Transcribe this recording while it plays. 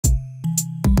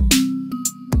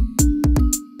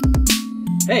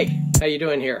Hey, how you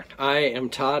doing here? I am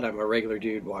Todd. I'm a regular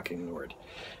dude walking the word.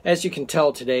 As you can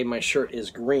tell today, my shirt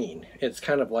is green. It's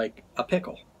kind of like a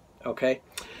pickle, okay?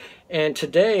 And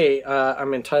today,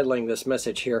 I'm entitling this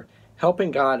message here, Helping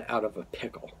God Out of a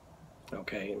Pickle,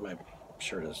 okay? My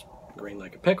shirt is green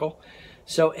like a pickle.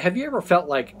 So have you ever felt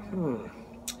like,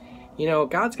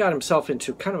 God's got himself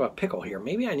into kind of a pickle here.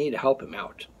 Maybe I need to help him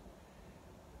out.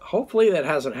 Hopefully that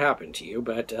hasn't happened to you,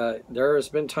 but there has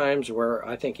been times where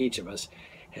I think each of us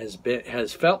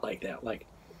has felt like that, like,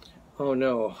 oh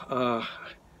no,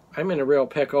 I'm in a real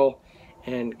pickle,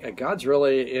 and God's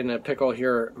really in a pickle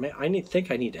here. Man, I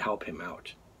think I need to help him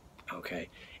out. Okay,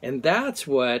 and that's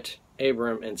what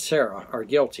Abram and Sarah are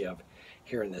guilty of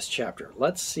here in this chapter.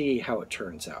 Let's see how it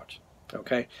turns out.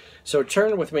 Okay, so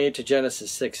turn with me to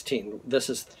Genesis 16. This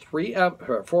is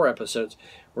 4 episodes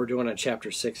we're doing on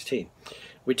chapter 16.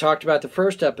 We talked about the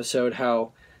first episode,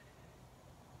 how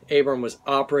Abram was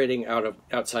operating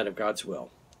outside of God's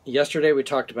will. Yesterday we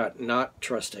talked about not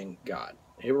trusting God.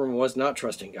 Abram was not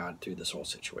trusting God through this whole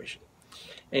situation.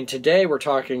 And today we're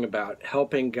talking about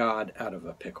helping God out of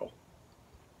a pickle.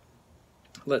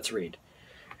 Let's read.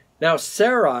 Now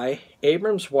Sarai,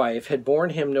 Abram's wife, had borne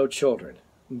him no children,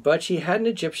 but she had an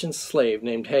Egyptian slave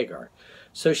named Hagar.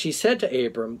 So she said to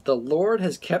Abram, "The Lord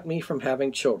has kept me from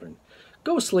having children.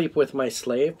 Go sleep with my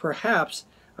slave. Perhaps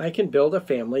I can build a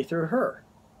family through her."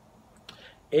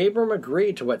 Abram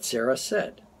agreed to what Sarah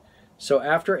said. So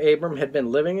after Abram had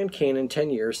been living in Canaan 10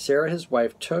 years, Sarah his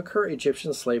wife took her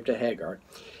Egyptian slave to Hagar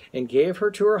and gave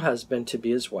her to her husband to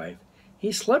be his wife.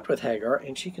 He slept with Hagar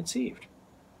and she conceived.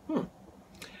 Do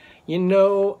you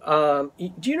know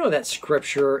that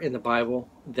scripture in the Bible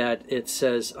that it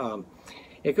says,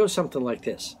 it goes something like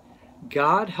this: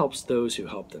 God helps those who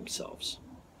help themselves.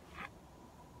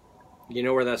 You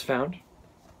know where that's found?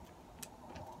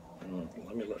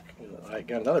 Let me look. I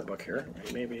got another book here.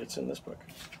 Maybe it's in this book.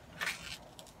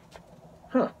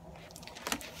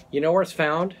 You know where it's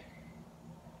found?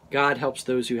 God helps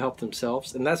those who help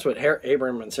themselves. And that's what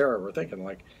Abram and Sarah were thinking.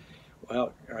 Like,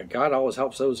 well, God always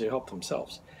helps those who help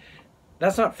themselves.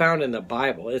 That's not found in the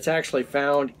Bible. It's actually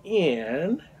found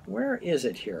in, where is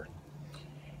it here?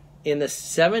 In the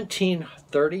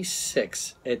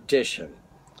 1736 edition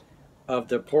of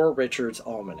the Poor Richard's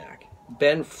Almanac.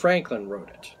 Ben Franklin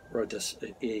wrote this.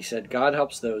 He said, God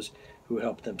helps those who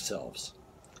help themselves.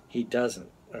 He doesn't.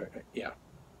 Yeah.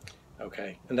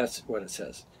 Okay. And that's what it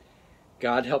says.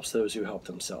 God helps those who help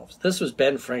themselves. This was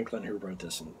Ben Franklin who wrote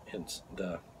this in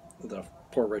the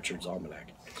Poor Richard's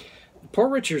Almanac. The Poor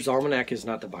Richard's Almanac is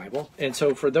not the Bible. And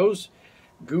so for those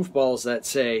goofballs that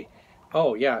say,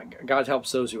 oh yeah, God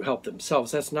helps those who help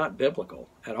themselves, that's not biblical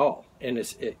at all. And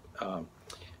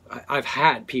I've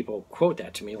had people quote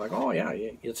that to me like, oh yeah,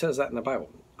 it says that in the Bible.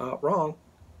 Wrong.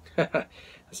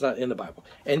 It's not in the Bible.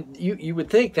 And you would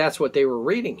think that's what they were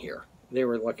reading here. They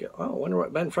were like, oh, I wonder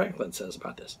what Ben Franklin says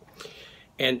about this.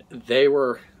 And they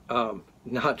were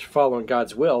not following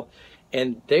God's will,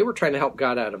 and they were trying to help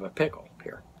God out of a pickle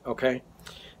here. Okay?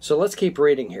 So let's keep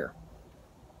reading here.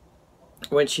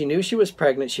 When she knew she was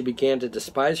pregnant, she began to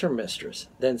despise her mistress.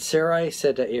 Then Sarai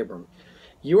said to Abram,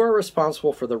 "You are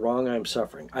responsible for the wrong I am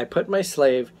suffering. I put my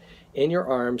slave in your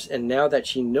arms, and now that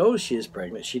she knows she is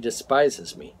pregnant, she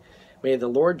despises me. May the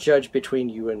Lord judge between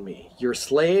you and me. Your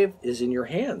slave is in your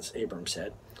hands," Abram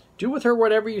said. "Do with her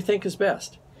whatever you think is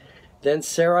best." Then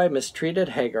Sarai mistreated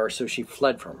Hagar, so she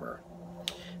fled from her.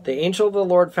 The angel of the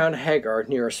Lord found Hagar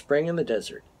near a spring in the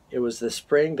desert. It was the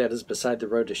spring that is beside the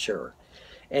road to Shur.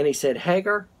 And he said,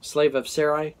 "Hagar, slave of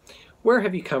Sarai, where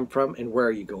have you come from and where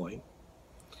are you going?"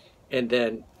 And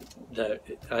then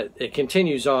it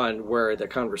continues on where the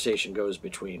conversation goes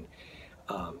between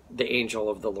the angel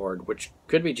of the Lord, which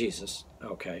could be Jesus,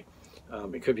 okay.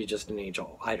 It could be just an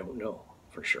angel. I don't know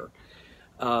for sure.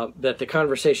 That the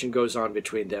conversation goes on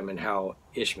between them and how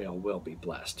Ishmael will be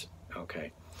blessed,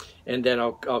 okay. And then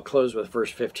I'll close with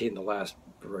verse 15, the last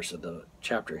verse of the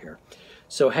chapter here.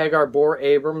 So Hagar bore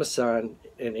Abram a son,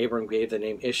 and Abram gave the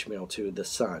name Ishmael to the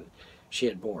son she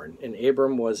had born. And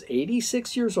Abram was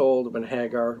 86 years old when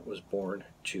Hagar was born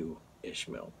to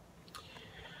Ishmael.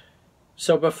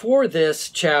 So before this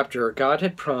chapter, God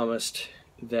had promised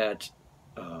that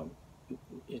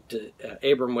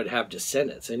Abram would have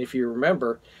descendants. And if you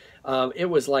remember, it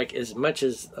was like as much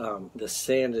as the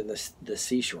sand in the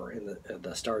seashore and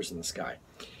the stars in the sky.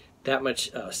 That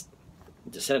much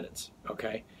descendants,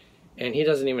 okay? And he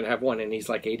doesn't even have one, and he's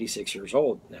like 86 years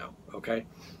old now, okay?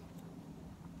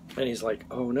 And he's like,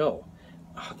 oh no,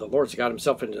 the Lord's got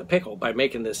himself into a pickle by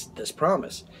making this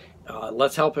promise.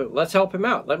 Let's help him. Let's help him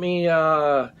out. Let me,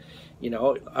 my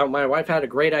wife had a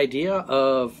great idea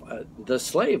of the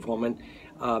slave woman.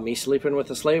 me sleeping with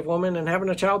a slave woman and having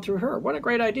a child through her. What a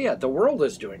great idea. The world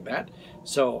is doing that,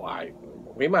 so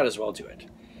we might as well do it.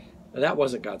 That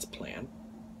wasn't God's plan,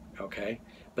 okay?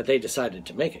 But they decided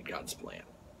to make it God's plan,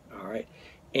 all right?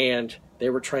 And they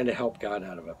were trying to help God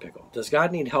out of a pickle. Does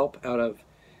God need help out of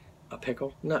a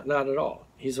pickle? Not at all.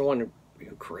 He's the one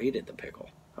who created the pickle,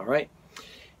 all right?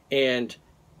 And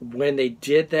when they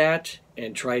did that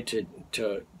and tried to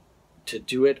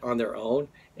do it on their own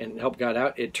and help God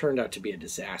out, it turned out to be a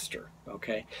disaster,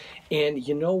 okay? And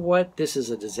you know what? This is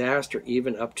a disaster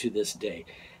even up to this day.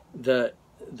 The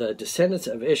descendants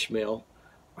of Ishmael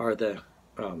are the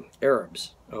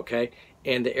Arabs, okay?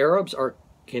 And the Arabs are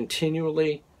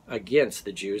continually against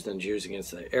the Jews and the Jews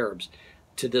against the Arabs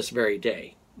to this very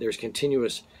day. There's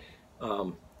continuous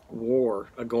war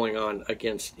going on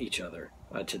against each other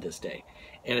to this day.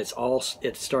 And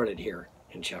it started here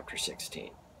in chapter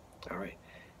 16. All right.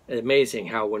 Amazing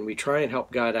how when we try and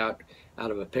help God out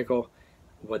of a pickle,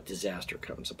 what disaster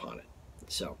comes upon it.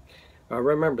 So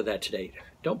remember that today.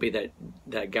 Don't be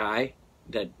that guy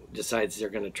that decides they're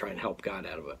going to try and help God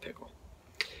out of a pickle.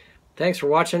 Thanks for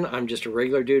watching. I'm just a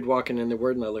regular dude walking in the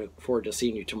Word, and I look forward to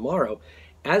seeing you tomorrow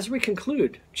as we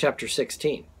conclude chapter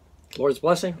 16. Lord's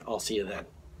blessing. I'll see you then.